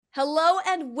Hello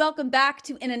and welcome back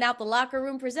to In and Out the Locker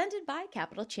Room, presented by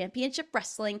Capital Championship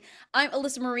Wrestling. I'm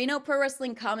Alyssa Marino, pro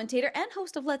wrestling commentator and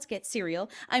host of Let's Get Serial.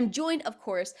 I'm joined, of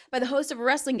course, by the host of a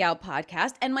Wrestling Gal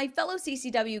podcast and my fellow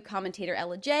CCW commentator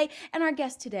Ella J. And our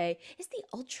guest today is the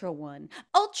Ultra One,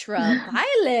 Ultra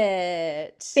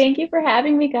Violet. Thank you for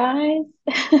having me, guys.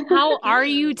 Thank How are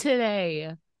you you.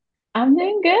 today? I'm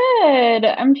doing good.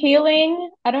 I'm healing.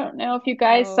 I don't know if you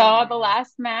guys Oh saw the yeah.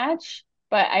 last match,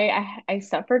 but I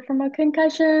suffered from a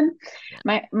concussion.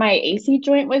 Yeah. My AC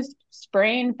joint was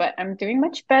sprained, but I'm doing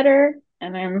much better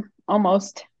and I'm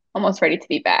almost ready to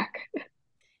be back.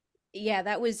 Yeah,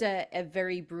 that was a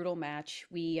very brutal match.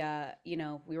 We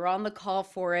were on the call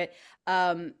for it.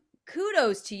 Um,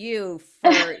 Kudos to you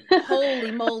for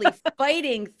holy moly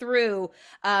fighting through.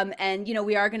 And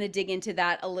we are going to dig into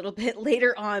that a little bit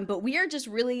later on, but we are just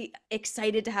really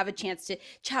excited to have a chance to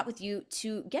chat with you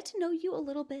to get to know you a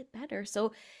little bit better.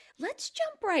 So let's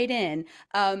jump right in.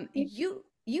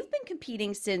 You've been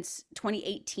competing since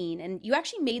 2018, and you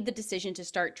actually made the decision to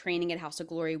start training at House of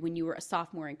Glory when you were a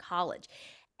sophomore in college.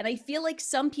 And I feel like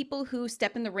some people who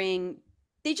step in the ring,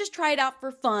 they just try it out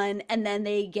for fun and then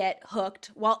they get hooked,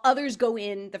 while others go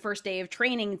in the first day of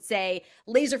training and say,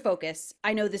 laser focus,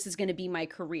 I know this is going to be my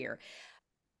career.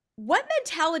 What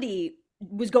mentality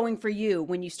was going for you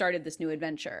when you started this new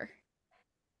adventure?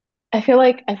 I feel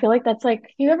like that's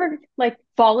like you ever like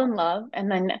fall in love and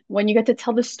then when you get to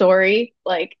tell the story,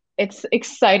 like it's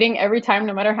exciting every time,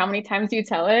 no matter how many times you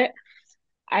tell it.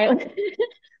 I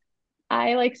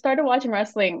I like started watching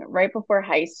wrestling right before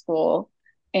high school,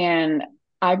 and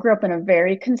I grew up in a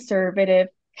very conservative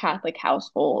Catholic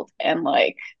household, and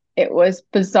like it was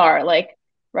bizarre. Like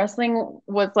wrestling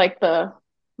was like the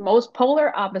most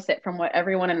polar opposite from what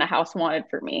everyone in the house wanted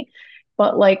for me.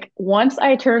 But like once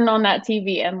I turned on that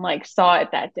TV and like saw it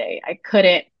that day, I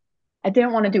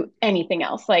didn't want to do anything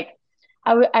else. Like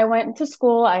I went to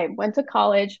school, I went to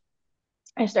college,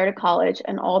 I started college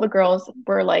and all the girls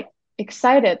were like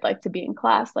excited like to be in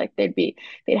class. Like they'd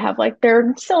have like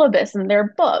their syllabus and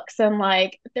their books and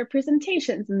like their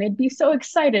presentations and they'd be so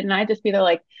excited. And I'd just be there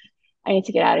like, I need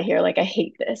to get out of here. Like I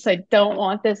hate this. I don't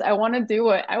want this. I want to do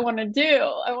what I want to do.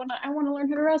 I want to learn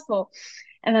how to wrestle.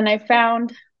 And then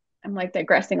I'm like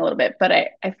digressing a little bit, but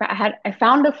I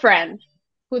found a friend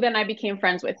who then I became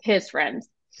friends with his friends,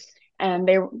 and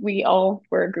we all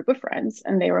were a group of friends,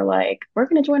 and they were like, we're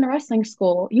going to join a wrestling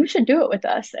school, you should do it with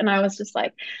us. And I was just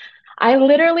like, I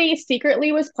literally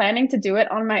secretly was planning to do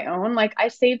it on my own. Like I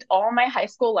saved all my high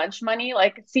school lunch money.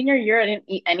 Like senior year I didn't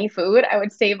eat any food, I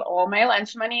would save all my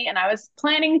lunch money, and I was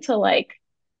planning to like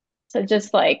to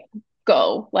just like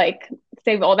go like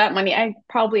save all that money. I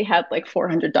probably had like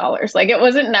 $400. Like it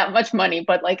wasn't that much money,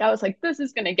 but like I was like, this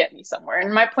is gonna get me somewhere.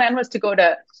 And my plan was to go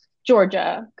to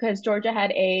Georgia because Georgia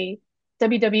had a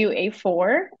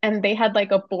WWA4 and they had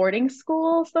like a boarding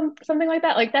school, something like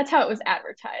that. Like that's how it was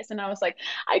advertised. And I was like,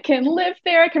 I can live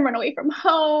there, I can run away from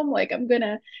home, like I'm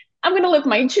gonna live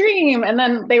my dream. And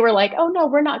then they were like, oh no,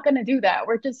 we're not gonna do that.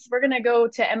 We're gonna go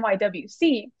to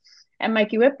NYWC at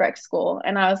Mikey Whipwreck school.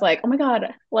 And I was like, oh my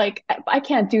God, like I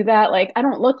can't do that. Like I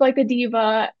don't look like a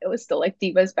diva. It was still like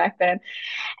divas back then.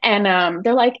 And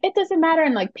they're like, it doesn't matter.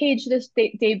 And like Paige just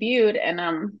debuted, and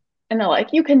they're like,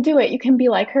 you can do it. You can be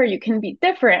like her. You can be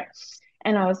different.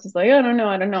 And I was just like, I don't know.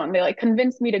 And they like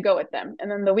convinced me to go with them.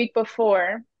 And then the week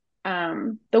before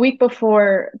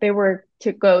they were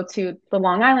to go to the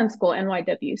Long Island school,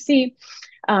 NYWC,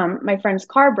 my friend's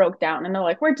car broke down and they're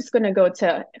like, we're just going to go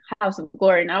to House of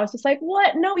Glory. And I was just like,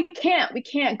 what? No, we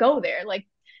can't go there. Like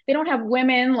they don't have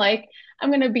women. Like I'm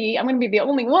going to be the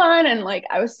only one. And like,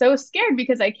 I was so scared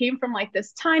because I came from like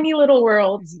this tiny little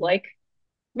world, Mhm. like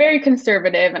very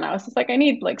conservative. And I was just like, I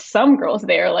need like some girls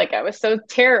there. Like I was so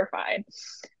terrified,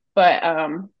 but,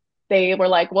 they were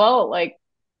like, well, like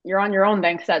you're on your own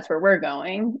then, cause that's where we're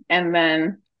going. And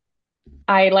then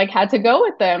I like had to go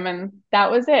with them and that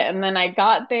was it. And then I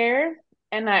got there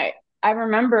and I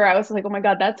remember I was like, oh my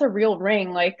God, that's a real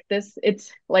ring. Like this,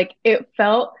 it's like it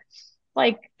felt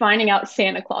like finding out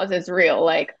Santa Claus is real.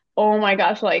 Like, oh my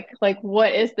gosh, like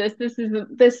what is this? This is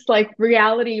this like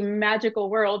reality magical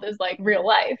world is like real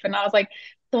life. And I was like,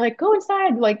 they're like, go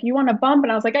inside, like you want to bump?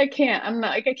 And I was like, I can't, I'm not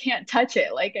like I can't touch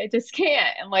it. Like I just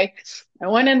can't. And like I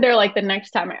went in there like the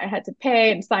next time I had to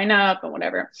pay and sign up and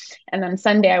whatever. And then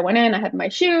Sunday I went in, I had my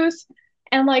shoes.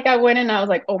 And like I went in, I was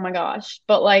like, oh my gosh.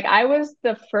 But like I was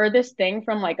the furthest thing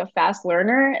from like a fast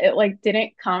learner. It like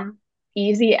didn't come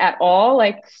easy at all.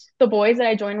 Like the boys that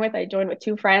I joined with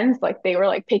two friends. Like they were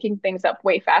like picking things up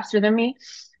way faster than me.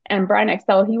 And Brian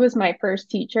Excel, he was my first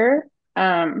teacher.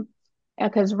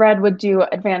 Because Red would do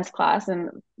advanced class and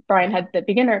Brian Yeah. had the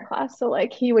beginner class. So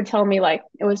like he would tell me like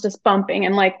it was just bumping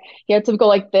and like he had to go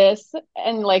like this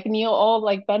and like kneel all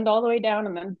like bend all the way down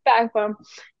and then back bump.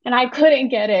 And I couldn't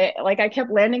get it. Like I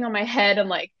kept landing on my head and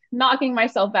like knocking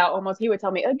myself out almost. He would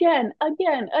tell me again,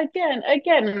 again, again,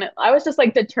 again. And I was just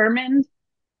like determined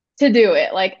to do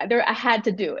it. Like there I had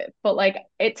to do it. But like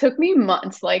it took me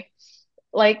months. Like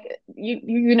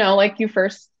you know like you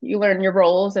learn your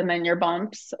rolls and then your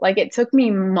bumps. Like it took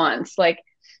me months. Like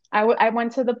I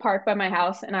went to the park by my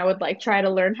house and I would like try to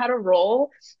learn how to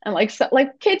roll and like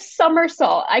like kids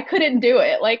somersault. I couldn't do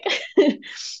it. Like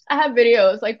I have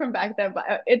videos like from back then, but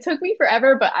it took me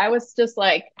forever. But I was just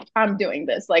like, I'm doing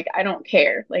this. Like I don't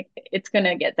care. Like it's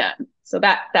gonna get done. So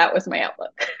that was my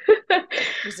outlook.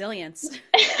 Resilience.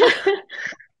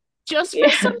 Just for Yeah.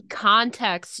 some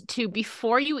context too,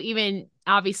 before you even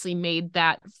obviously made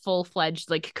that full-fledged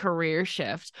like career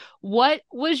shift, what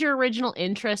was your original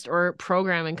interest or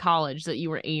program in college that you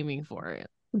were aiming for?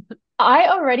 I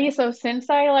already, so since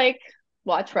I like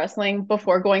watched wrestling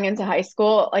before going into high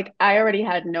school, like I already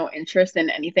had no interest in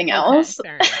anything Okay, else.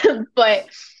 fair enough. But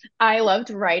I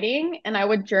loved writing and I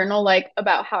would journal like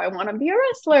about how I want to be a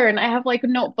wrestler. And I have like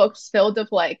notebooks filled of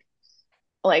like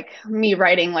me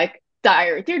writing like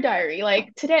diary, dear diary,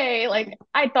 like today, like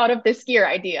I thought of this gear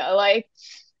idea. Like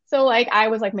so like I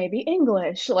was like maybe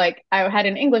English. Like I had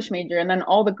an English major and then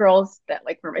all the girls that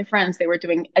like were my friends, they were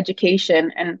doing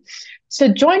education. And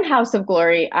to join House of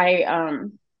Glory, I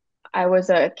was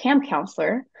a camp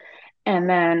counselor and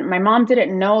then my mom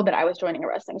didn't know that I was joining a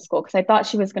wrestling school because I thought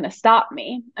she was going to stop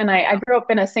me. And I Yeah. grew up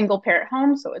in a single parent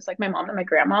home. So it's like my mom and my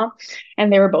grandma.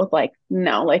 And they were both like,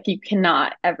 no, like you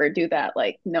cannot ever do that.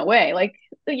 Like, no way. Like,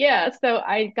 yeah. So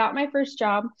I got my first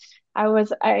job. I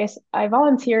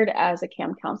volunteered as a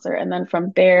camp counselor. And then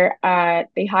from there,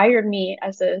 they hired me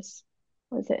as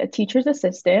was it a teacher's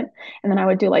assistant? And then I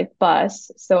would do like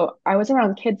bus. So I was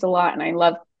around kids a lot and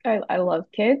I love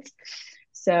kids.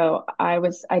 So I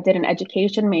did an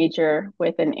education major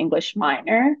with an English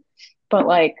minor, but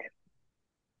like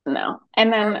no. And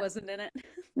Your heart then wasn't in it.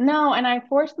 no, and I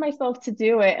forced myself to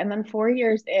do it. And then 4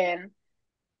 years in,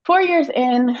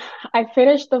 I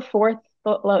finished the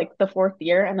fourth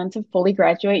year. And then to fully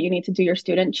graduate, you need to do your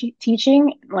student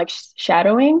teaching, like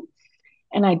shadowing.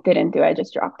 And I didn't do it. I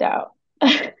just dropped out.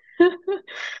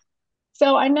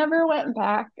 So I never went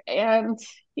back. And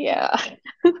yeah.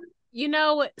 You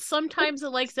know, sometimes it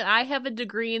likes that I have a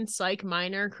degree in psych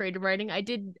minor creative writing. I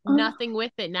did Oh, nothing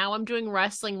with it. Now I'm doing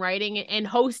wrestling writing and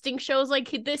hosting shows like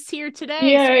this here today. So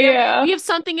yeah, yeah. we have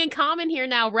something in common here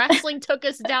now. Wrestling took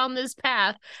us down this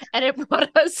path and it brought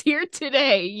us here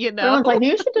today, you know? Everyone's like,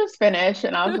 you should just finish.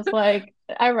 And I was just like,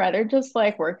 I'd rather just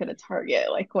like work at a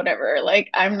Target, like whatever. Like,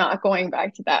 I'm not going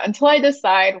back to that until I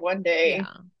decide one day Yeah.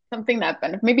 something that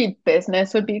maybe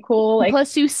business would be cool. Like,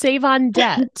 Plus you save on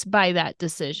debt by that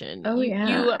decision. oh You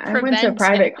yeah, I went to a prevented.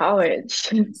 private college.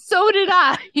 So did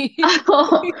I.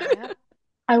 Oh, Yep.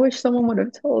 I wish someone would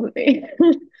have told me.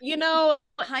 You know,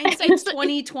 Hindsight's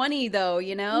 2020 though,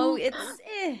 you know? It's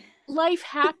life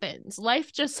happens.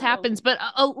 Life just oh. happens. But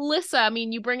Alyssa, I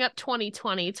mean, you bring up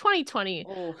 2020. 2020,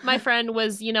 Oh. my friend,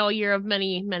 was, a year of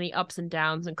many, many ups and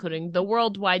downs, including the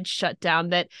worldwide shutdown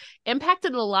that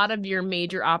impacted a lot of your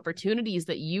major opportunities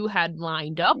that you had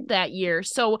lined up that year.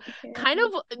 So, kind Yeah.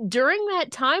 of during that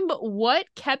time, what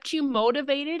kept you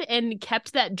motivated and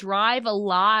kept that drive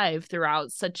alive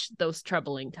throughout such those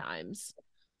troubling times?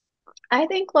 I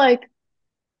think like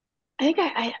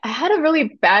I had a really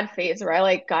bad phase where I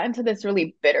like got into this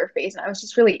really bitter phase and I was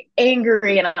just really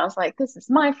angry and I was like, this is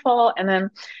my fault. And then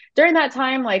during that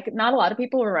time, like not a lot of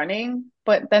people were running,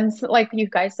 but then like you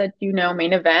guys said,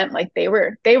 main event, like they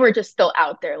were just still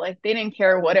out there. Like they didn't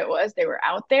care what it was, they were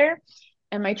out there.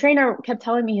 And my trainer kept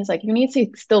telling me, he's like, you need to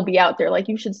still be out there. Like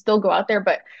you should still go out there.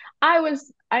 But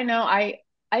I know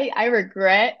I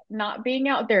regret not being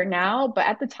out there now, but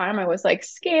at the time I was like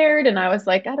scared and I was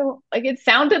like, I don't like it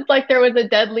sounded like there was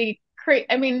a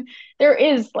I mean, there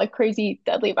is like crazy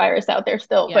deadly virus out there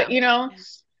still, but Yeah.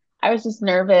 I was just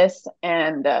nervous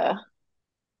and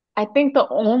I think the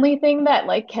only thing that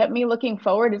like kept me looking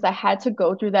forward is I had to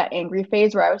go through that angry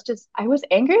phase where I was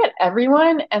angry at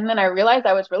everyone and then I realized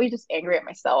I was really just angry at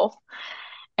myself.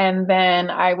 And then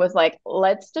I was like,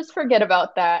 let's just forget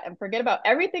about that and forget about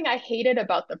everything I hated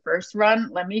about the first run.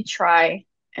 Let me try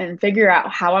and figure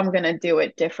out how I'm going to do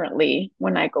it differently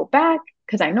when I go back.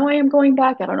 Cause I know I am going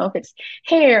back. I don't know if it's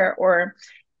hair or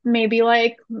maybe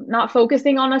like not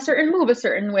focusing on a certain move a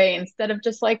certain way instead of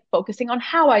just like focusing on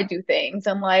how I do things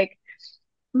and like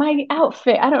my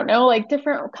outfit. I don't know, like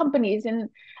different companies. And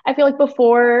I feel like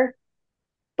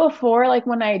before, like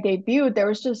when I debuted, there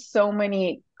was just so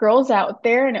many girls out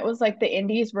there, and it was like the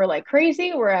indies were like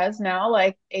crazy, whereas now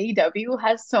like AEW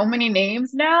has so many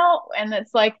names now, and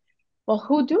it's like, well,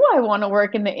 who do I want to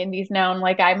work in the indies now? And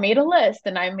like I made a list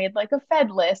and I made like a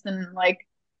Fed list, and like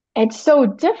it's so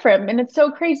different and it's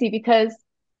so crazy because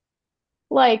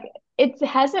like it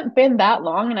hasn't been that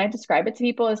long, and I describe it to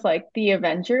people as like the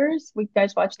Avengers. We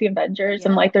guys watch the Avengers,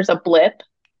 and Yeah. like there's a blip,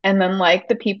 and then like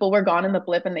the people were gone in the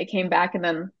blip, and they came back, and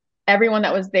then everyone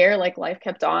that was there, like life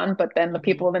kept on, but then the Hmm.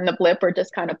 people in the blip were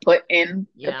just kind of put in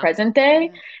the Yeah. present day.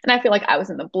 Yeah. And I feel like I was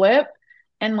in the blip,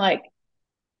 and like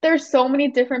there's so many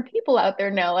different people out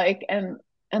there now, like and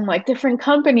like different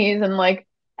companies, and like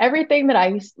everything that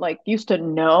I used to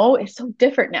know is so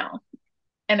different now.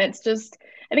 And it's just,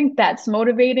 I think that's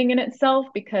motivating in itself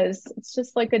because it's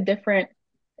just like a different,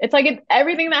 it's like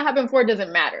everything that happened before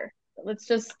doesn't matter. Let's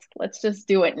just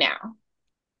do it now.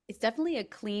 It's definitely a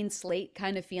clean slate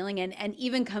kind of feeling, and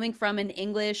even coming from an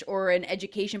English or an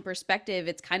education perspective,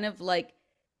 it's kind of like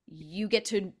you get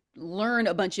to learn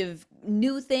a bunch of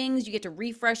new things, you get to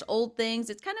refresh old things.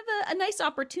 It's kind of a nice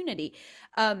opportunity.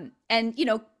 And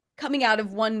coming out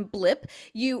of one blip,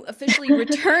 you officially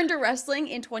returned to wrestling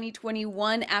in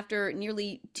 2021 after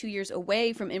nearly 2 years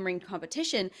away from in-ring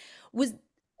competition. Was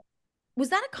was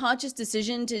that a conscious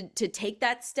decision to take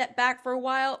that step back for a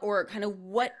while, or kind of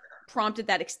what prompted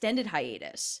that extended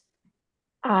hiatus?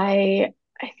 I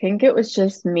think it was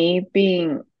just me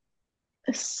being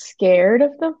scared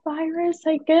of the virus,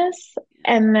 I guess.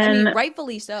 And I mean, then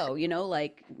rightfully so,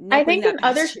 like no I putting think that in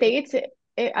other past you. states,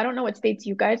 I don't know what states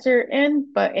you guys are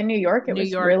in, but in New York, it New was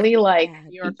York. really like, Bad.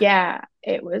 New York. yeah,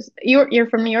 it was, you're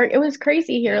from New York. It was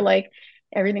crazy here. Yeah. Like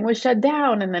everything was shut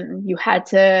down, and then you had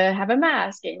to have a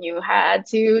mask, and you had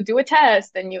to do a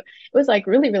test, and it was like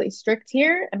really, really strict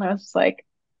here. And I was just like,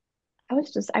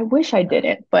 I wish I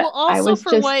didn't, but Well, I also was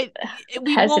for just what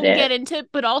we won't hesitant. get into,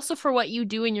 but also for what you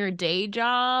do in your day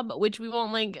job, which we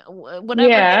won't like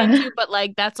whatever get Yeah. into, but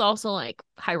like that's also like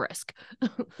high risk.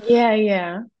 Yeah,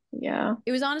 yeah, yeah.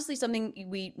 It was honestly something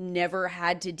we never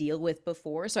had to deal with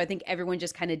before, so I think everyone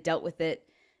just kind of dealt with it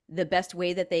the best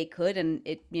way that they could, and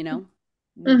there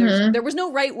Hmm. was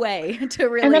no right way to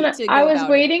And really then to I go was about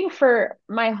it. waiting for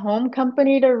my home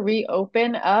company to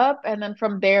reopen up. And then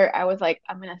from there, I was like,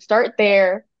 I'm going to start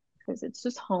there because it's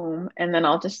just home. And then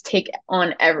I'll just take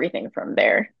on everything from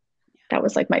there. That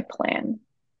was like my plan.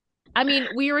 I mean,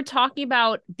 we were talking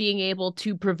about being able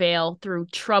to prevail through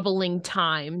troubling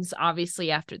times,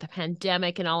 obviously after the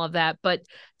pandemic and all of that, but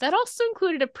that also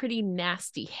included a pretty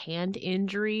nasty hand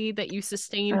injury that you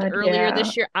sustained earlier Yeah.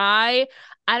 this year. I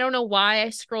don't know why I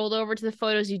scrolled over to the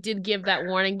photos. You did give that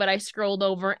warning, but I scrolled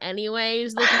over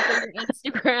anyways looking for your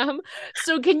Instagram.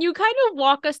 So can you kind of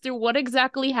walk us through what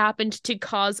exactly happened to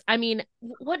cause, I mean,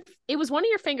 what it was one of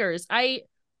your fingers. I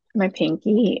My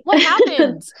pinky. What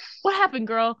happened? What happened,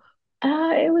 girl?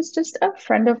 It was just a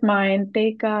friend of mine.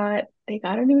 They got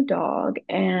a new dog,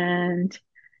 and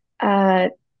uh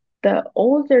the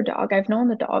older dog, I've known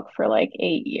the dog for like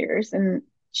 8 years, and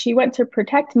she went to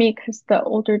protect me because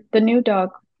the new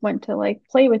dog went to like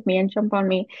play with me and jump on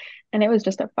me, and it was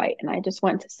just a fight, and I just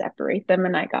went to separate them,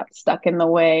 and I got stuck in the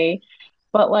way.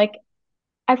 But like,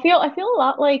 I feel a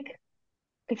lot like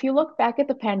if you look back at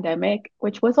the pandemic,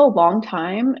 which was a long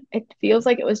time, it feels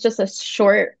like it was just a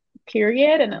short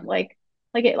period, and it like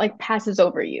passes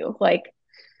over you, like,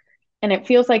 and it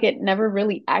feels like it never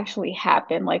really actually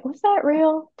happened. Like, was that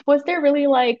real? Was there really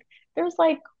like there's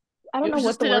like I don't It know was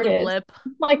what just the word another is, blip.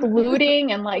 like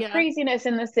looting and like Yeah. craziness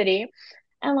in the city.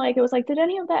 And like it was like, did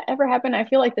any of that ever happen? I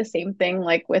feel like the same thing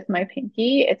like with my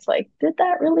pinky. It's like, did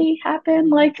that really happen?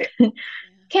 Like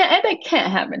it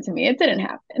can't happen to me. It didn't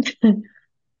happen.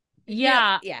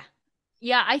 Yeah. Yeah.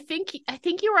 Yeah, I think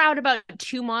you were out about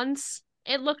 2 months,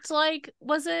 it looked like.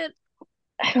 Was it?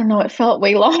 I don't know. It felt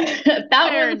way long.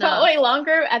 That Fair one felt way enough.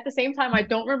 longer. At the same time, I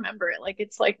don't remember it. Like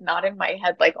it's like not in my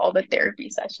head, like all the therapy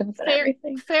sessions and Fair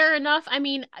everything. fair enough. I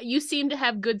mean, you seem to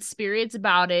have good spirits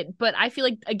about it, but I feel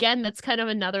like again that's kind of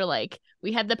another like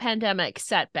we had the pandemic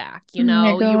setback, Oh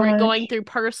my you were going gosh. through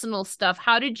personal stuff.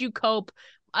 How did you cope?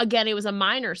 Again, it was a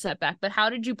minor setback, but how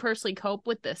did you personally cope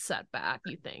with this setback,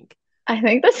 you think? I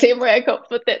think the same way I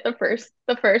coped with it the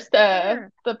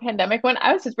Fair. the pandemic one.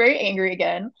 I was just very angry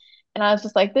again. And I was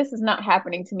just like, this is not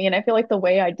happening to me. And I feel like the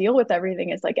way I deal with everything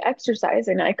is like exercise.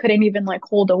 And I couldn't even like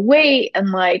hold a weight.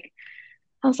 And like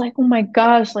I was like, oh my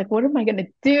gosh, like what am I gonna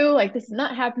do? Like this is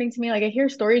not happening to me. Like I hear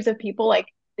stories of people like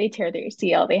they tear their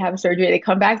ACL, they have surgery, they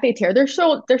come back, they tear their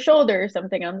shoulder or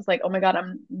something. I'm just like, oh my God,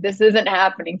 I'm this isn't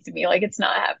happening to me. Like it's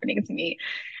not happening to me.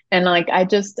 And like I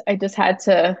just had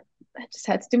to I just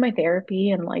had to do my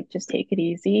therapy and like just take it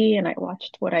easy. And I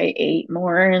watched what I ate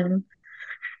more, and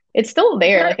it's still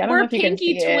there. We're Like I don't know we're if you can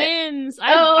pinky see it. twins.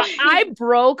 Oh, I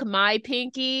broke my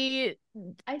pinky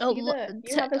I see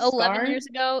you have a 11 scar. years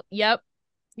ago. Yep.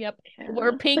 Yep.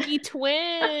 We're Yeah. pinky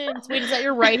twins. Wait, is that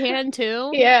your right hand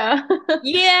too? Yeah.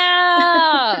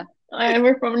 Yeah. And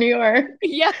we're from New York.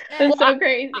 Yeah. Eh, Well, That's so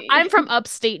crazy. I'm from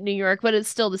upstate New York, but it's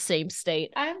still the same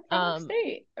state. I'm from Um,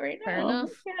 upstate right Fair now. enough.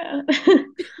 Yeah.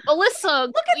 Alyssa,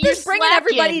 look at you're this bringing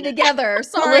everybody slacking. together.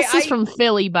 Sorry, Alyssa's from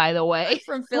Philly, by the I'm way.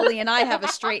 from Philly and I have a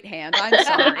straight hand. I'm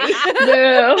sorry.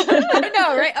 Boo. I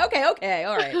know, right? Okay, okay,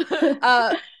 all right.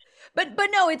 Uh, but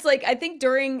no, it's like I think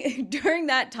during during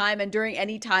that time and during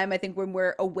any time I think when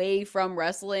we're away from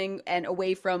wrestling and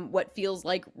away from what feels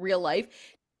like real life,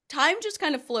 time just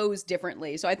kind of flows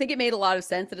differently. So I think it made a lot of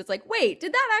sense that it's like, wait,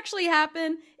 did that actually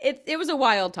happen? It was a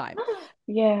wild time.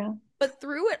 Yeah. But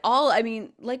through it all, I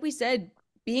mean, like we said,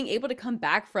 being able to come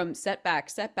back from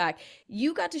setback,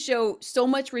 you got to show so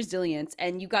much resilience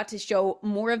and you got to show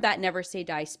more of that never say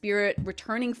die spirit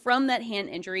returning from that hand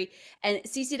injury. And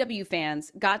CCW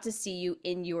fans got to see you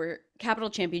in your Capital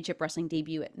Championship Wrestling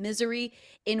debut at Misery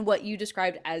in what you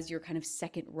described as your kind of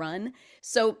second run.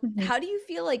 So, Mhm. how do you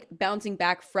feel like bouncing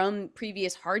back from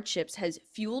previous hardships has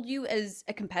fueled you as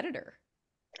a competitor?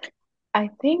 I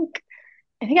think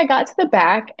I think I got to the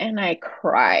back and I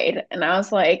cried and I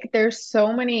was like, there's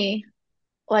so many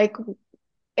like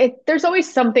there's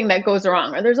always something that goes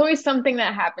wrong or there's always something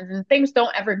that happens and things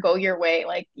don't ever go your way.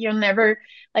 Like you'll never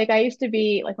like I used to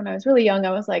be like when I was really young,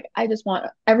 I was like, I just want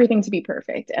everything to be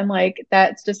perfect. And like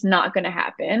that's just not gonna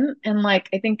happen. And like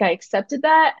I think I accepted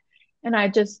that and I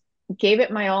just gave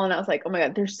it my all and I was like, oh my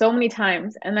God, there's so many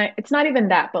times. And it's not even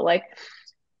that, but like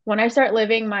when I start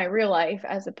living my real life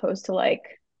as opposed to like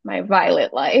my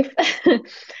Violet life,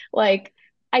 like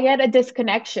I get a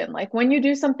disconnection. Like when you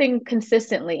do something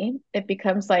consistently, it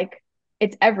becomes like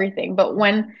it's everything. But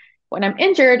when I'm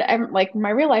injured, I'm like my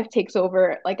real life takes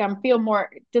over. Like I'm feel more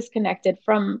disconnected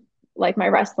from like my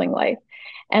wrestling life.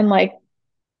 And like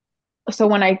so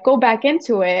when I go back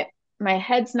into it, my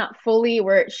head's not fully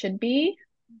where it should be.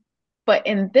 But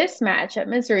in this match at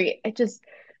Misery, it just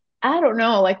I don't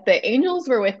know, like the angels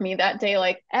were with me that day.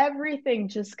 Like everything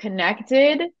just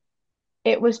connected.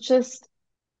 It was just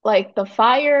like the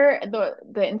fire,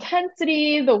 the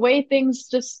intensity, the way things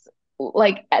just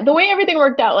like the way everything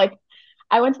worked out. Like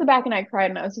I went to the back and I cried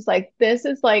and I was just like, this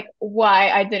is like why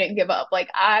I didn't give up. Like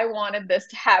I wanted this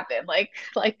to happen. Like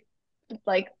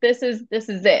this is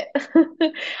it.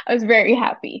 I was very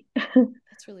happy.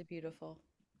 That's really beautiful.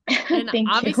 And Thank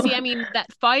you. obviously, I mean,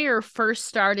 that fire first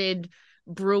started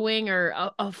brewing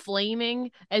or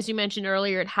flaming, as you mentioned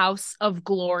earlier, at House of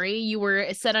Glory. You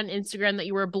were said on Instagram that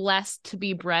you were blessed to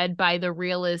be bred by the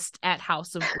realist at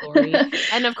House of Glory.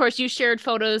 And of course, you shared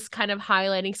photos kind of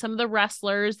highlighting some of the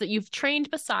wrestlers that you've trained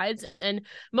besides. And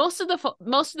most of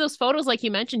those photos, like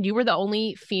you mentioned, you were the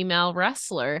only female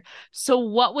wrestler. So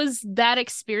what was that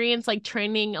experience like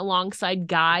training alongside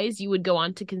guys you would go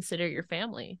on to consider your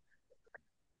family?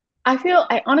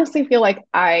 I honestly feel like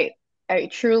I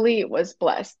truly was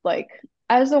blessed. Like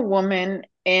as a woman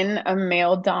in a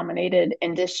male dominated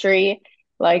industry,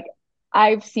 like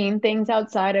I've seen things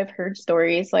outside, I've heard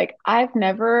stories. Like I've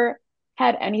never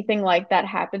had anything like that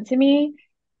happen to me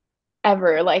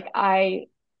ever. Like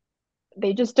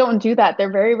they just don't do that.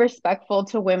 They're very respectful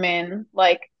to women.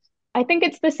 Like, I think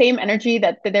it's the same energy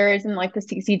that there is in like the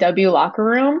CCW locker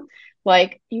room.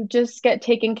 Like, you just get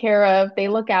taken care of. They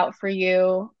look out for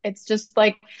you. It's just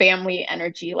like family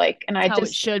energy. Like, and It's I how it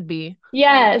just, should be.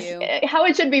 Thank yes, you. how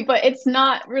it should be, but it's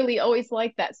not really always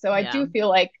like that. So I Yeah. do feel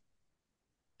like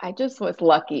I just was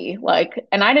lucky. Like,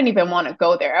 and I didn't even want to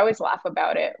go there. I always laugh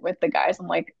about it with the guys. I'm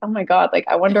like, oh my God, like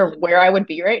I wonder where I would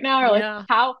be right now, or like Yeah.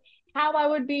 how I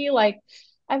would be. Like,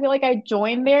 I feel like I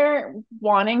joined there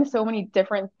wanting so many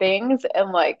different things,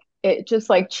 and like it just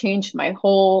like changed my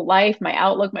whole life, my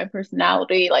outlook, my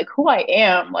personality, like who I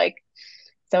am. Like,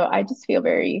 so I just feel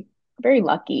very, very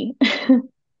lucky.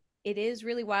 It is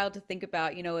really wild to think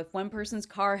about, if one person's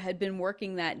car had been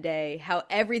working that day, how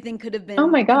everything could have Oh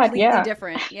been my God, completely yeah.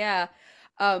 different. Yeah.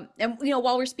 And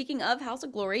while we're speaking of House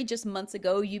of Glory, just months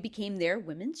ago, you became their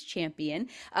women's champion.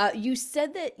 You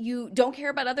said that you don't care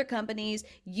about other companies.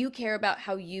 You care about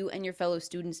how you and your fellow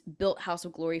students built House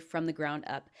of Glory from the ground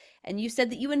up. And you said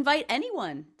that you invite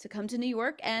anyone to come to New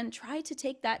York and try to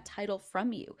take that title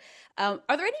from you. Are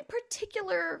there any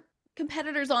particular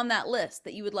competitors on that list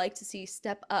that you would like to see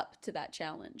step up to that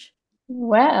challenge?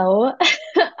 Well,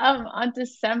 on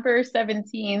December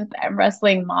 17th, I'm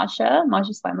wrestling Masha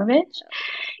Slamovich.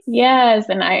 Yes,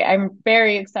 and I'm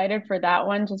very excited for that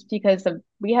one just because of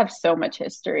we have so much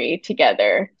history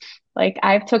together. Like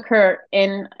I've took her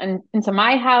into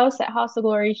my house at House of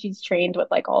Glory. She's trained with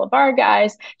like all of our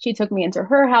guys. She took me into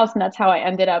her house, and that's how I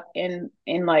ended up in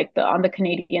like the on the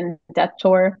Canadian Death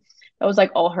Tour. That was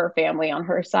like all her family on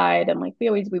her side, and like we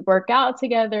work out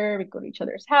together. We go to each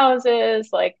other's houses.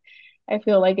 Like I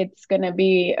feel like it's gonna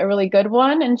be a really good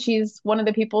one, and she's one of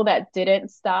the people that didn't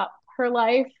stop her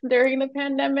life during the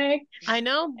pandemic. I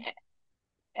know.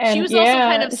 She And was also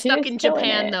kind yeah, of stuck she's in killing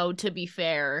Japan, it. though, to be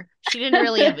fair. She didn't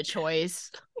really have a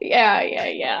choice.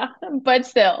 Yeah. But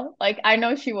still, like I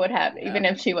know she would have Yeah. even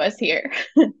if she was here.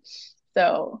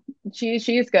 So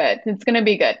she's good. It's gonna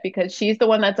be good because she's the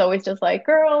one that's always just like,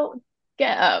 girl,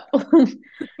 get up.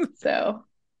 So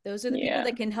Those are the people yeah.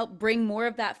 that can help bring more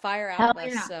of that fire out Hell of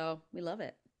us. yeah. So we love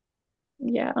it.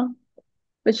 Yeah.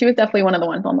 But she was definitely one of the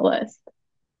ones on the list.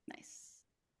 Nice.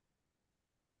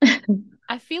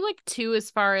 I feel like too, as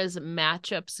far as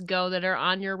matchups go that are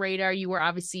on your radar, you were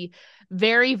obviously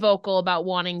very vocal about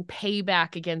wanting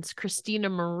payback against Christina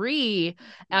Marie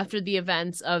after the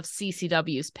events of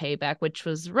CCW's payback, which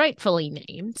was rightfully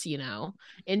named,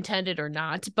 intended or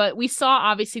not. But we saw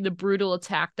obviously the brutal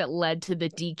attack that led to the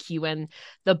DQ and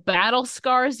the battle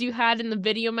scars you had in the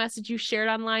video message you shared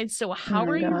online. So Oh how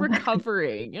my are you God.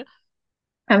 recovering?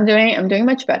 I'm doing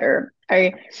much better.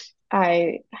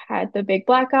 I had the big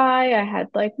black eye. I had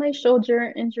like my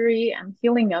shoulder injury. I'm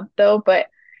healing up though, but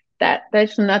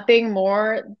there's nothing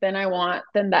more than I want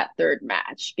than that third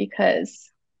match because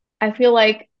I feel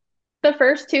like the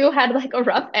first two had like a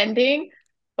rough ending,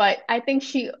 but I think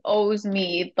she owes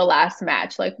me the last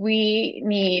match. Like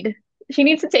she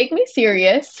needs to take me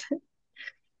serious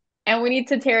and we need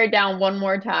to tear it down one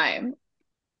more time.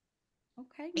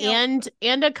 Okay. Now,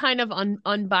 And a kind of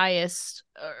unbiased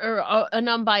or an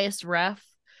unbiased ref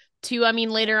too. I mean,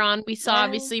 later on we saw well,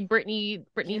 obviously Brittany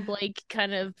yeah. Blake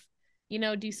kind of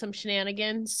do some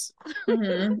shenanigans.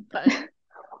 Hmm. But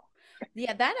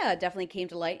Yeah, that definitely came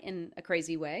to light in a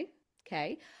crazy way.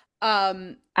 Okay.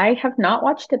 Um, I have not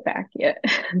watched it back yet.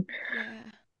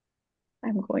 yeah.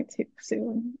 I'm going to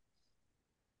soon.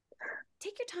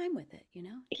 Take your time with it,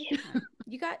 Take your time.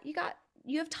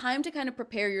 You have time to kind of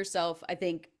prepare yourself, I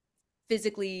think,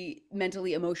 physically,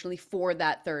 mentally, emotionally for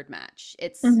that third match.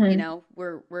 It's, Hmm.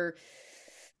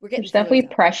 we're getting There's feelers definitely out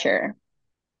there. pressure.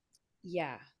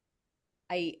 Yeah.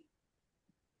 I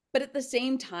but at the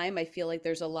same time, I feel like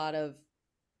there's a lot of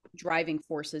driving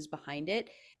forces behind it.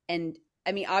 And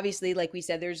I mean, obviously, like we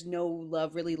said, there's no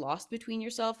love really lost between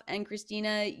yourself and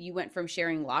Christina. You went from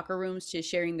sharing locker rooms to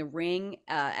sharing the ring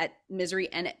at Misery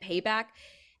and at Payback.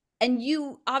 And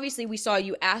you obviously, we saw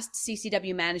you asked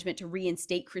CCW management to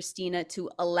reinstate Christina to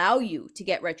allow you to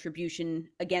get retribution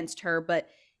against her. But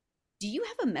do you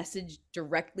have a message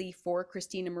directly for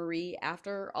Christina Marie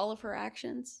after all of her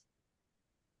actions?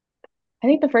 I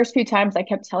think the first few times I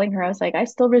kept telling her, I was like, I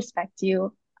still respect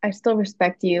you. I still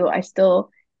respect you. I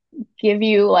still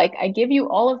I give you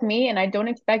all of me and I don't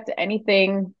expect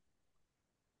anything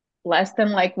less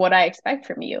than like what I expect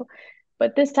from you.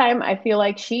 But this time I feel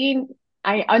like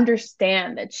I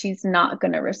understand that she's not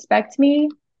going to respect me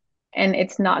and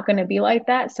it's not going to be like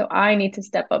that. So I need to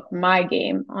step up my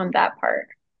game on that part.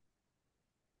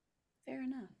 Fair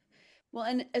enough. Well,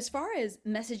 and as far as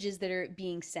messages that are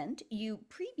being sent, you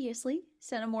previously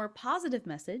sent a more positive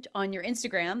message on your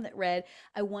Instagram that read,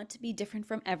 I want to be different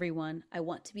from everyone. I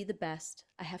want to be the best.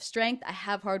 I have strength. I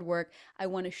have hard work. I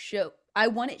want it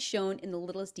shown in the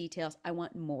littlest details. I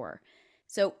want more.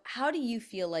 So, how do you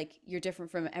feel like you're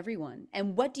different from everyone?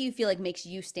 And what do you feel like makes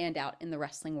you stand out in the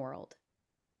wrestling world?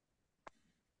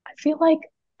 I feel like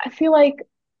I feel like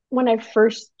when I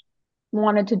first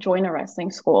wanted to join a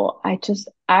wrestling school,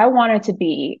 I wanted to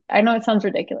be, I know it sounds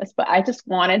ridiculous, but I just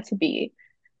wanted to be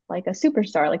like a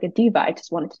superstar, like a diva. I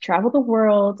just wanted to travel the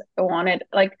world.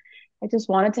 I just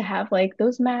wanted to have like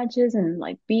those matches and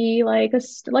like be like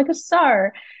a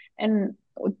star. And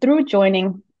through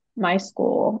joining my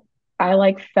school, I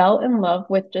like fell in love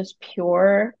with just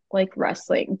pure like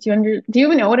wrestling. Do you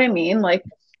even know what I mean? Like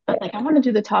I want to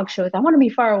do the talk shows. I want to be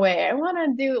far away. I want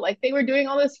to do like they were doing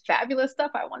all this fabulous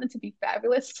stuff. I wanted to be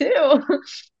fabulous too.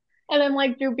 And then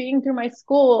like through my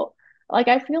school, like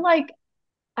I feel like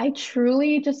I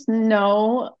truly just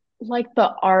know like the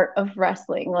art of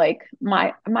wrestling. Like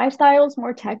my style is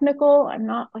more technical. I'm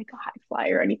not like a high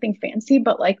flyer or anything fancy,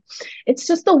 but like it's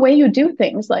just the way you do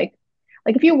things. Like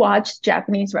if you watch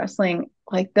Japanese wrestling,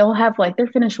 like they'll have like their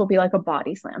finish will be like a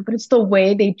body slam, but it's the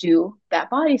way they do that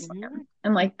body Mhm. slam.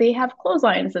 And like they have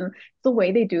clotheslines and the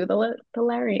way they do the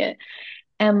lariat.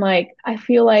 And like I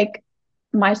feel like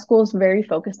my school is very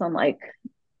focused on like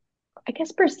I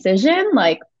guess precision,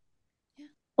 Yeah.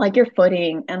 like your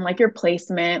footing and like your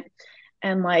placement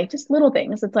and like just little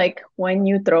things. It's like when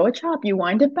you throw a chop, you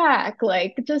wind it back,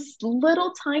 like just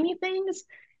little tiny things.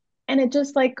 And it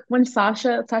just like when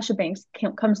Sasha Banks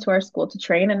comes to our school to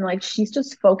train, and like she's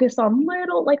just focused on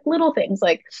little things,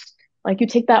 like you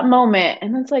take that moment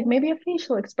and it's like maybe a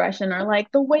facial expression or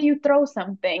like the way you throw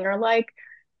something or like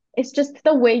it's just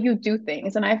the way you do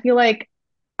things. And I feel like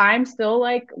I'm still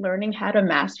like learning how to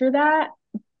master that,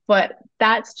 but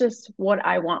that's just what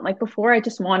I want. Like before,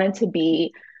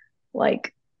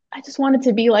 like I just wanted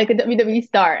to be like a WWE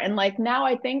star. And like now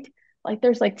I think like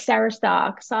there's like Sarah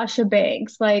Stock, Sasha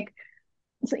Banks, like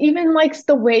so even like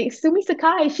the way Sumi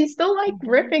Sakai, she's still like Mhm.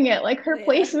 ripping it, like Oh her yeah.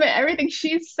 placement, everything.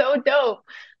 She's so dope.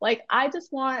 Like I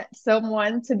just want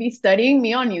someone to be studying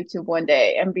me on YouTube one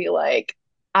day and be like,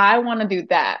 I want to do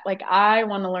that. Like I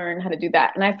want to learn how to do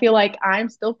that. And I feel like I'm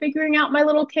still figuring out my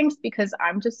little kinks because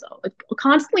I'm just like,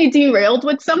 constantly derailed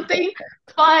with something.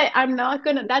 But I'm not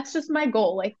gonna, that's just my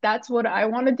goal. Like that's what I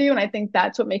want to do. And I think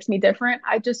that's what makes me different.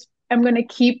 I just am gonna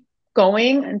keep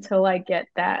going until I get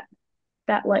that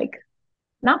like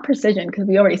not precision because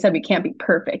we already said we can't be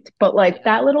perfect, but like Yeah.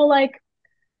 that little like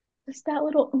just that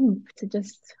little oomph to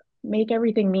just make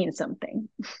everything mean something.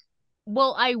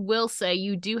 Well, I will say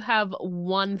you do have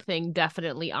one thing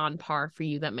definitely on par for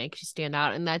you that makes you stand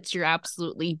out, and that's your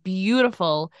absolutely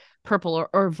beautiful purple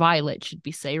or violet, should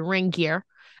we say, ring gear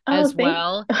Oh, as thank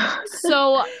well.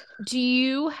 So, do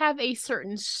you have a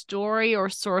certain story or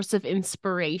source of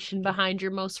inspiration behind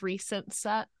your most recent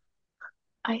set?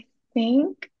 I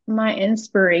think my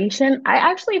inspiration, I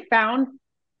actually found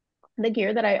the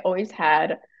gear that I always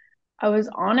had. I was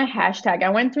on a hashtag. I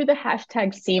went through the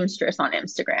hashtag seamstress on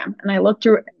Instagram and I looked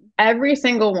through every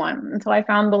single one until I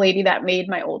found the lady that made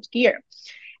my old gear.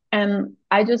 And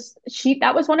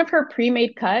that was one of her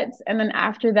pre-made cuts. And then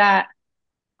after that,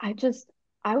 I just,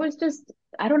 I was just,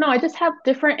 I don't know. I just have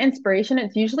different inspiration.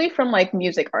 It's usually from like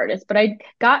music artists, but I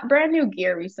got brand new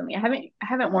gear recently. I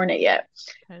haven't worn it yet,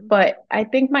 Okay. but I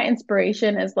think my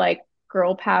inspiration is like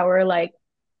girl power. Like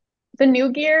the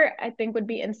new gear, I think would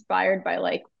be inspired by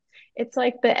like, it's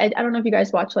like I don't know if you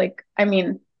guys watch like, I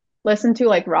mean, listen to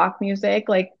like rock music,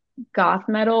 like goth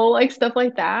metal, like stuff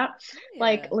like that. Oh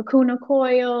Like yeah. Lacuna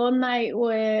Coil,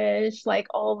 Nightwish, like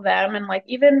all of them. And like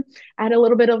even I had a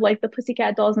little bit of like the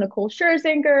Pussycat Dolls, Nicole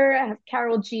Scherzinger. I have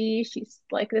Carol G. She's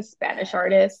like this Spanish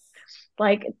artist. Yes.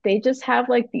 Like they just have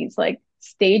like these like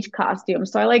stage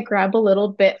costumes. So I like grab a little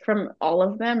bit from all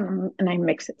of them and I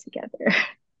mix it together.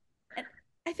 And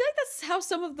I feel like that's how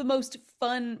some of the most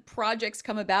fun projects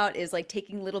come about is like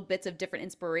taking little bits of different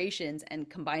inspirations and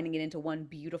combining it into one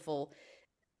beautiful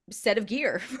set of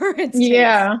gear, for instance.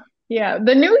 Yeah. Yeah.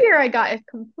 The new year I got is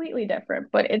completely different,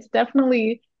 but it's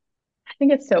definitely, I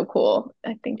think it's so cool.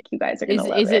 I think you guys are gonna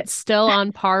love Is it. it still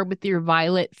on par with your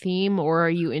violet theme, or are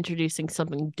you introducing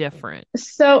something different?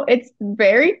 So it's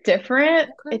very different.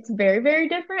 Okay. It's very, very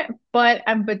different, but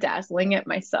I'm bedazzling it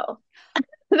myself.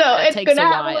 So That it's takes gonna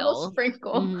a have a little while.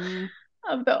 sprinkle Hmm.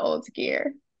 of the old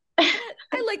gear.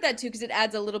 And I like that too because it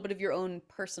adds a little bit of your own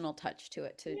personal touch to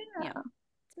it Yeah, it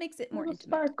makes it a more little intimate.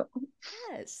 sparkle.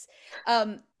 Yes.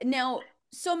 Now,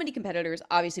 so many competitors,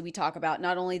 obviously, we talk about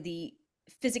not only the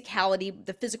physicality,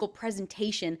 the physical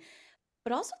presentation,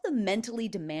 but also the mentally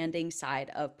demanding side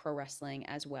of pro wrestling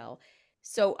as well.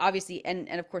 So obviously, and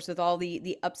of course, with all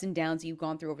the ups and downs you've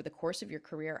gone through over the course of your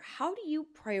career, how do you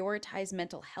prioritize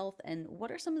mental health, and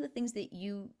what are some of the things that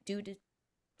you do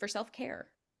for self care?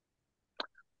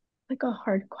 Like a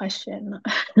hard question.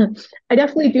 I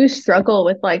definitely do struggle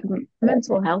with like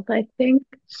mental health, I think.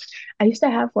 I used to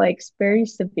have like very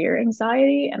severe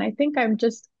anxiety, and I think I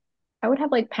would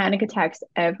have like panic attacks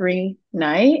every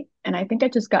night. And I think I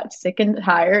just got sick and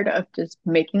tired of just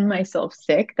making myself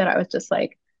sick that I was just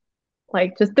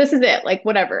this is it, like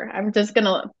whatever. It just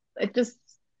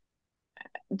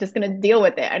gonna deal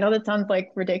with it. I know that sounds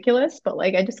like ridiculous, but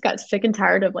like I just got sick and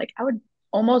tired of like I would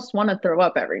almost want to throw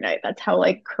up every night. That's how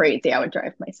like crazy I would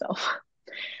drive myself.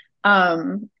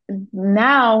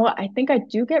 Now I think I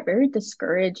do get very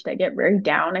discouraged. I get very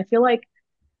down. I feel like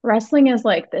wrestling is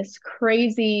like this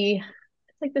crazy,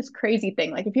 it's like this crazy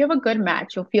thing. Like if you have a good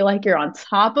match, you'll feel like you're on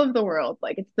top of the world.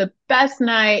 Like it's the best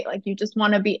night. Like you just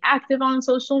want to be active on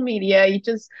social media. You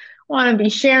just want to be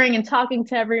sharing and talking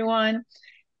to everyone.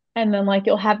 And then like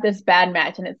you'll have this bad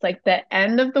match and it's like the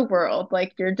end of the world.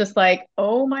 Like you're just like,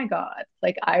 oh my God,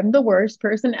 like I'm the worst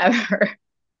person ever.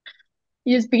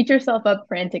 You just beat yourself up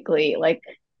frantically. Like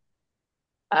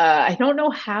I don't know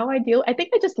how I deal. I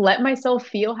think I just let myself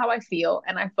feel how I feel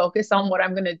and I focus on what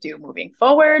I'm gonna do moving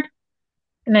forward.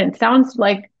 And then it sounds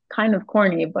like kind of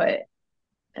corny, but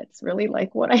That's really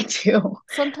like what I do.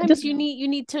 I Sometimes just you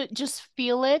need to just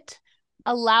feel it,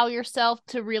 allow yourself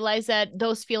to realize that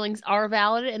those feelings are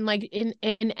valid, and like in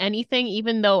anything,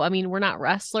 even though I mean we're not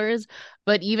wrestlers,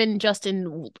 but even just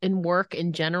in work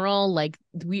in general, like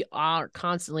we are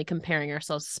constantly comparing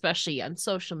ourselves, especially on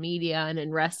social media and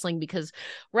in wrestling, because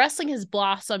wrestling has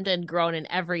blossomed and grown in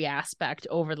every aspect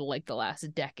over the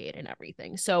last decade and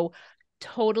everything. So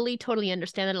totally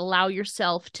understand that. Allow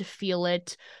yourself to feel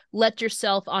it, let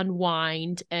yourself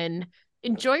unwind, and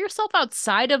enjoy yourself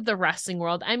outside of the wrestling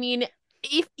world. I mean,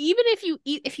 if you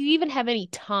even have any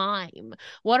time,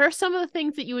 what are some of the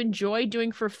things that you enjoy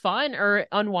doing for fun or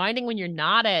unwinding when you're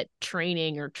not at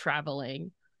training or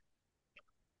traveling?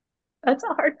 That's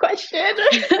a hard question.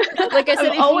 Like I I'm said,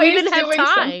 if you always even have doing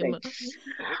something.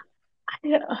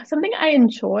 time. Something I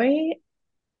enjoy.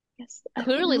 Yes, I don't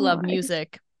Clearly know. love I just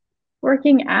music.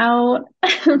 working out,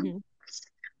 Mhm.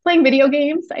 playing video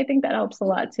games. I think that helps a Ooh,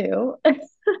 lot too.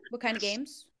 what kind of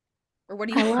games? Or what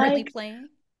are you I currently like playing?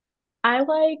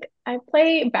 I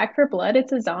play Back for Blood.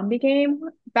 It's a zombie game.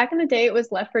 Back in the day, it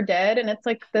was Left for Dead, and it's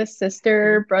like the Mhm.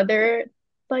 sister brother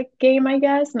like game, I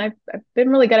guess. And I've been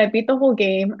really good. I beat the whole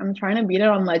game. I'm trying to beat it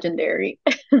on Legendary.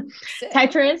 Sick. Okay.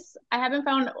 Tetris. I haven't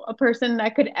found a person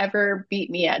that could ever beat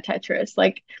me at Tetris.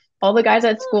 Like all the guys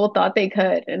at Oh, school thought they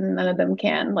could, and none of them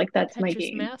can. Like that's my Tetris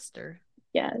game. Master.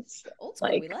 Yes. Old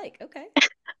school, we Like like. Okay.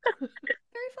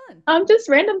 Very fun. just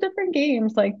random different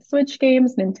games, like Switch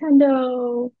games,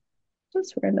 Nintendo.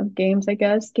 Just random games, I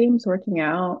guess. Games working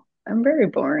out. I'm very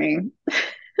boring.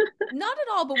 Not at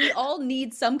all, but we all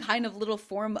need some kind of little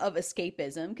form of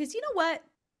escapism because you know what?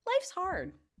 Life's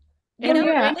hard. You Oh And know,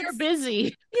 we're yeah. and you're let's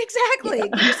busy. exactly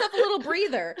give Yeah. yourself a little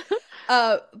breather.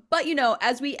 But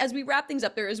as we wrap things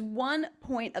up, there is one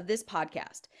point of this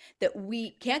podcast that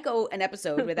we can't go an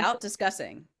episode without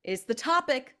discussing. Is the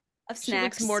topic of She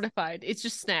looks snacks. mortified. It's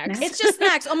just snacks. It's Snacks. just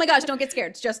snacks. Oh my gosh, don't get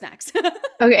scared. It's just snacks.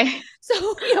 Okay.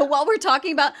 So, while we're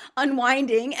talking about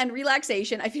unwinding and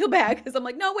relaxation, I feel bad because I'm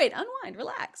like, no, wait, unwind,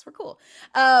 relax, we're cool.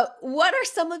 What are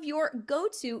some of your go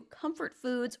to comfort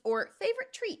foods or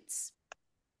favorite treats?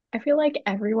 I feel like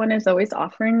everyone is always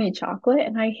offering me chocolate,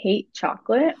 and I hate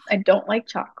chocolate. I don't like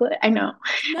chocolate. I know.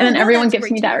 And No, then no, everyone that's gives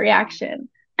great me to that know. reaction.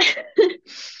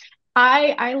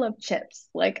 I love chips.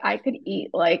 Like I could eat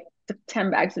like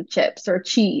 10 bags of chips or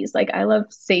cheese. Like I love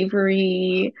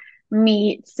savory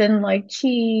meats and like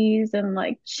cheese and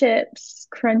like chips,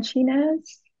 crunchiness.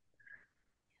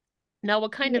 Now,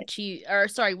 what kind Yeah. of cheese or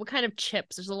sorry, what kind of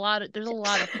chips? There's a lot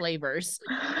of flavors.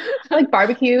 Like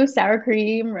barbecue, sour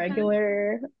cream, Okay.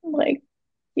 regular. Like,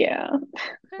 yeah.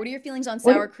 Okay. What are your feelings on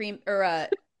What sour cream or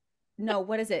no,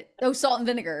 what is it? Oh, salt and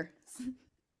vinegar.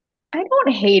 I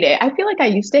don't hate it. I feel like I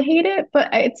used to hate it, but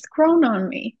it's grown on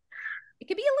me. It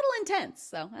can be a little intense,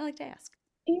 so I like to ask.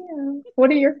 Yeah. What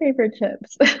are your favorite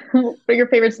chips? What are your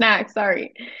favorite snacks?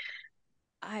 Sorry.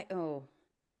 I oh,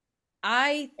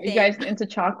 I Are you guys think into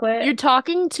chocolate? You're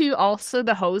talking to also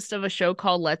the host of a show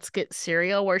called Let's Get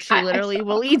Cereal, where she I literally saw.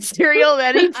 will eat cereal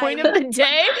at any point of I'm the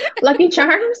day. Lucky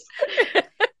Charms?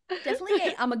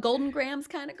 definitely I'm a Golden Grams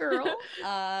kind of girl.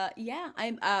 Yeah,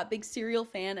 I'm a big cereal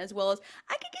fan as well as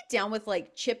I could get down with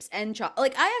like chips and chocolate.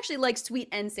 Like I actually like sweet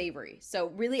and savory. So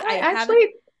really, I I haven't.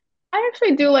 actually I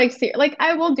actually do like cereal. Like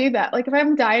I will do that. Like if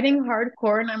I'm dieting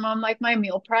hardcore and I'm on like my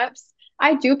meal preps,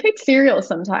 I do pick cereal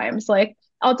sometimes. Like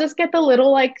I'll just get the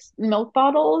little like milk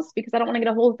bottles because I don't want to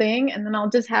get a whole thing, and then I'll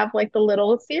just have like the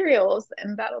little cereals,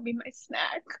 and that'll be my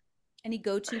snack. Any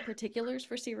go-to particulars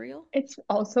for cereal? It's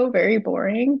also very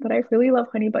boring, but I really love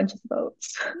Honey Bunches of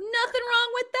Oats. Nothing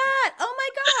wrong with that. Oh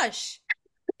my gosh.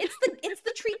 It's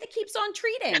the treat that keeps on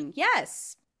treating.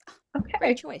 Yes. Great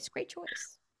Okay. choice. Great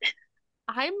choice.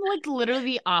 I'm like literally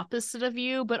the opposite of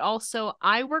you, but also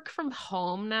I work from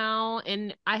home now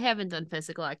and I haven't done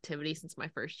physical activity since my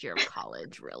first year of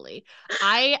college, really.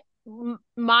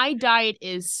 My diet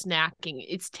is snacking.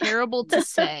 It's terrible to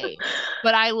say,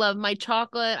 but I love my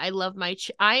chocolate. I love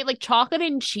I like chocolate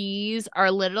and cheese are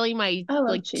literally my I love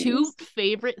like two cheese.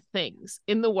 favorite things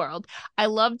in the world. I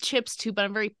love chips too, but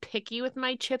I'm very picky with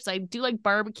my chips. I do like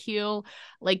barbecue,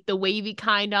 like the wavy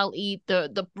kind. I'll eat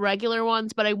the regular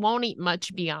ones, but I won't eat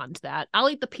much beyond that. I'll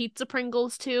eat the pizza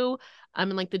Pringles too. I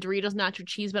mean, like the Doritos nacho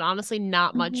cheese, but honestly,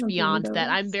 not Oh, much beyond that.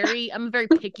 Doritos. I'm a very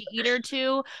picky eater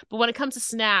too. But when it comes to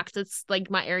snacks, it's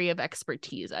like my area of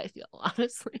expertise, I feel,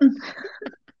 honestly.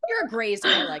 You're a grazed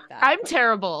girl. I like that. I'm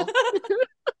terrible.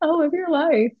 Oh, live your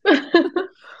life.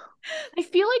 I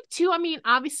feel like too, I mean,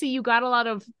 obviously you got a lot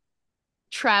of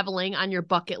traveling on your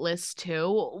bucket list too.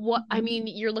 What I Mhm. mean,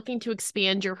 you're looking to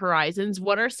expand your horizons.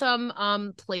 What are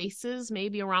some places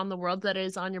maybe around the world that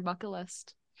is on your bucket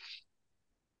list?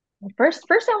 First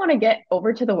I want to get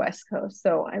over to the West Coast.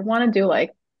 So I want to do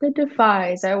like the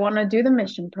Defies. I want to do the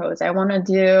Mission Pros. I want to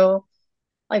do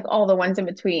like all the ones in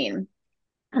between.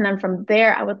 And then from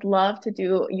there, I would love to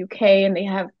do UK, and they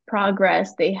have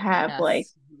Progress. Yes.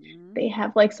 Mhm. They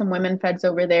have like some women feds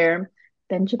over there.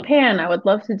 Then Japan, I would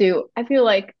love to do. I feel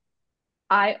like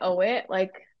I owe it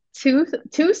like to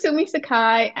Sumi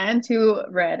Sakai and to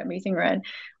Red, Amazing Red.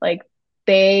 Like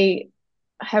they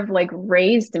have like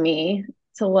raised me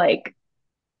to like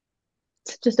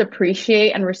to just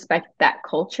appreciate and respect that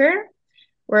culture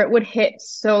where it would hit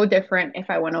so different if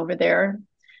I went over there.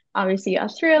 Obviously,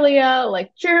 Australia,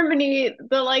 like Germany,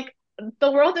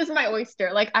 the world is my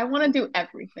oyster. Like I want to do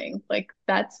everything. Like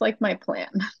that's like my plan.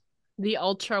 The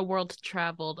ultra world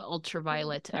traveled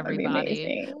ultraviolet, That would be everybody.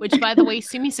 amazing. Which, by the way,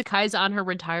 Sumi Sakai's on her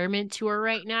retirement tour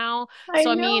right now. I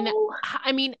So know.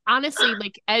 I mean, honestly,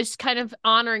 like as kind of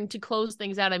honoring to close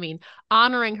things out. I mean,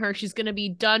 honoring her, she's going to be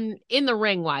done in the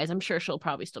ring wise. I'm sure she'll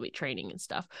probably still be training and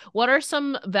stuff. What are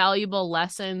some valuable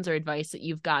lessons or advice that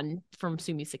you've gotten from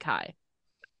Sumi Sakai?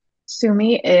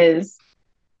 Sumi is,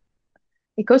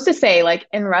 it goes to say, like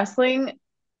in wrestling,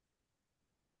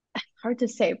 hard to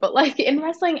say, but like in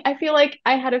wrestling, I feel like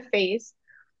I had a phase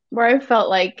where I felt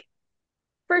like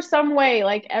for some way,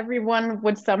 like everyone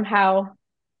would somehow,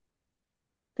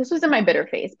 this was in my bitter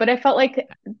phase, but I felt like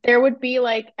there would be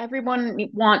like everyone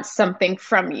wants something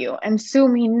from you. And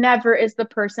Sumi never is the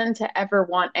person to ever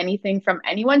want anything from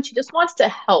anyone. She just wants to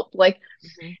help. Like,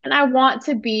 Mhm. and I want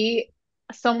to be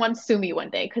someone sue me one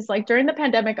day because like during the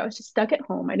pandemic I was just stuck at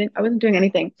home. I wasn't doing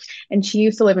anything. And she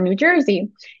used to live in New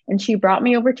Jersey, and she brought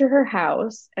me over to her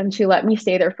house and she let me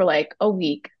stay there for like a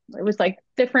week. It was like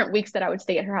different weeks that I would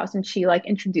stay at her house, and she like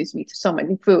introduced me to so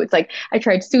many foods. Like I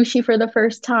tried sushi for the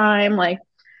first time. Like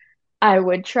I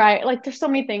would try, like there's so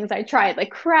many things I tried,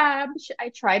 like crab. I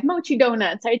tried mochi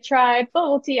donuts. I tried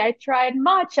bubble tea. I tried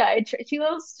matcha. She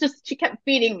was just, she kept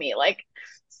feeding me like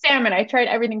salmon. I tried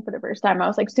everything for the first time. I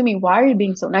was like, Sumi, why are you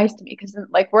being so nice to me? Because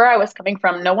like where I was coming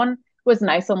from, no one was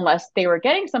nice unless they were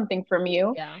getting something from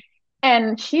you. Yeah.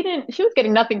 And she was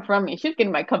getting nothing from me. She was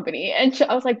getting my company. And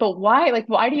I was like, but why? Like,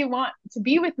 why do you want to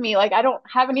be with me? Like, I don't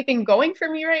have anything going for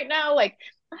me right now. Like,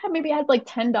 maybe I had like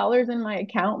 $10 in my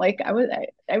account. Like,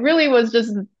 I really was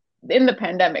just in the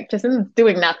pandemic, just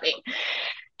doing nothing.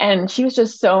 And she was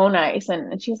just so nice.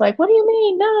 And she's like, what do you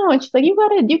mean? No. And she's like, you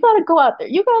gotta go out there.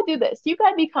 You gotta do this. You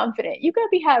gotta be confident. You gotta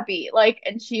be happy. Like,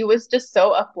 and she was just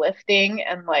so uplifting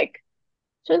and like,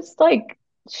 just like,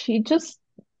 she just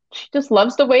she just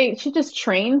loves the way she just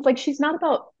trains. Like she's not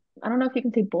about, I don't know if you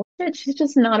can say bullshit. She's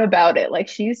just not about it. Like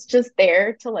she's just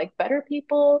there to like better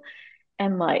people.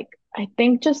 And like I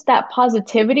think just that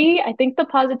positivity, I think the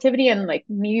positivity and like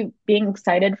me being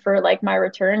excited for like my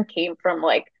return came from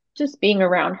like just being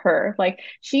around her. Like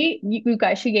you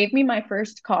guys, she gave me my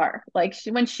first car. Like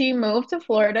when she moved to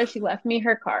Florida, she left me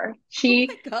her car. Oh She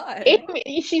my God. gave me,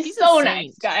 she's She's a so nice,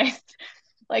 saint. guys.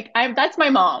 Like that's my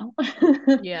mom.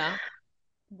 Yeah. So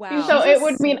She's Wow. a it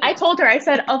would mean, I saint. told her, I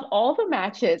said, of all the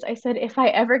matches, I said, if I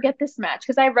ever get this match,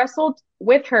 because I wrestled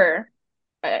with her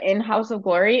in House of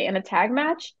Glory in a tag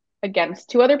match against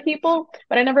two other people,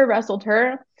 but I never wrestled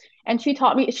her. And she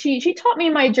taught me, she taught me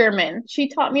my German. She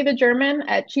taught me the German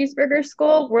at Cheeseburger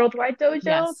School, Worldwide Dojo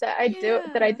Yes. that I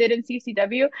Yeah. did in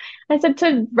CCW. I said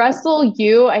to wrestle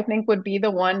you, I think would be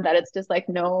the one that it's just like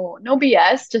no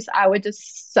BS. Just I would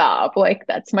just sob like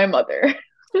that's my mother.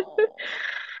 Oh.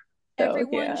 So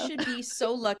Everyone yeah. should be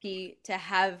so lucky to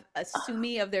have a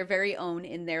Sumi of their very own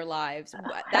in their lives.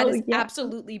 That Hell is yeah.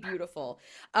 absolutely beautiful.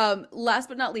 Last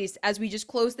but not least, as we just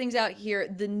close things out here,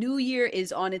 the new year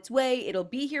is on its way. It'll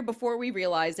be here before we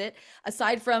realize it.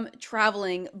 Aside from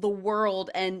traveling the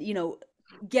world and,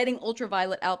 getting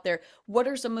ultraviolet out there, what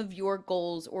are some of your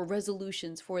goals or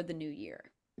resolutions for the new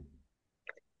year?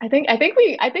 I think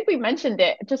we mentioned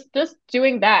it. Just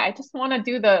doing that. I just want to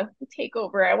do the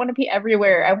takeover. I want to be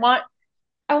everywhere. Mhm.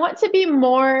 I want to be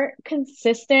more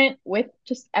consistent with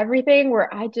just everything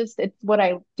where I just it's what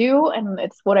I do and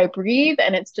it's what I breathe,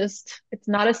 and it's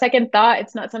not a second thought.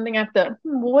 It's not something I have to,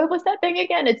 what was that thing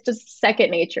again? It's just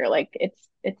second nature. Like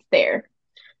it's there.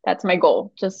 That's my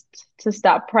goal. Just to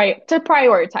to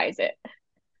prioritize it.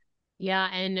 Yeah,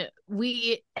 and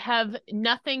we have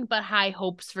nothing but high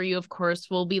hopes for you, of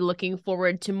course. We'll be looking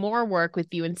forward to more work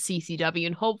with you in CCW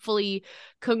and hopefully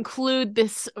conclude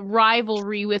this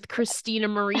rivalry with Christina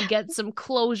Marie, get some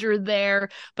closure there.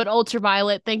 But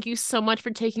Ultraviolet, thank you so much for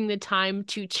taking the time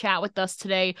to chat with us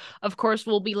today. Of course,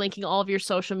 we'll be linking all of your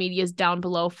social medias down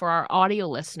below for our audio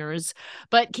listeners.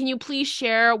 But can you please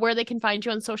share where they can find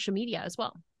you on social media as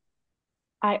well?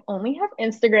 I only have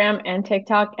Instagram and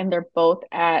TikTok, and they're both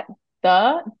at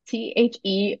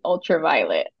the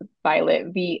ultraviolet,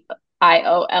 Violet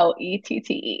Violette.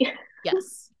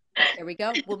 Yes. There we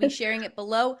go. We'll be sharing it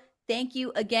below. Thank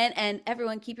you again. And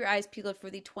everyone, keep your eyes peeled for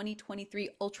the 2023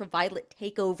 Ultraviolet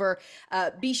Takeover.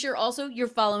 Be sure also you're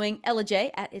following Ella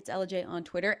J at It's Ella J on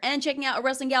Twitter and checking out a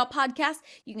Wrestling Gal podcast.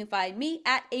 You can find me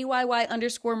at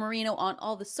AYY_Marino on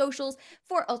all the socials.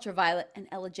 For Ultraviolet and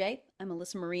Ella J, I'm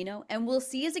Alyssa Marino, and we'll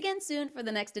see you again soon for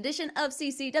the next edition of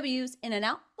CCW's In and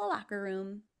Out the Locker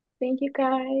Room. Thank you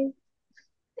guys.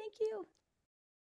 Thank you.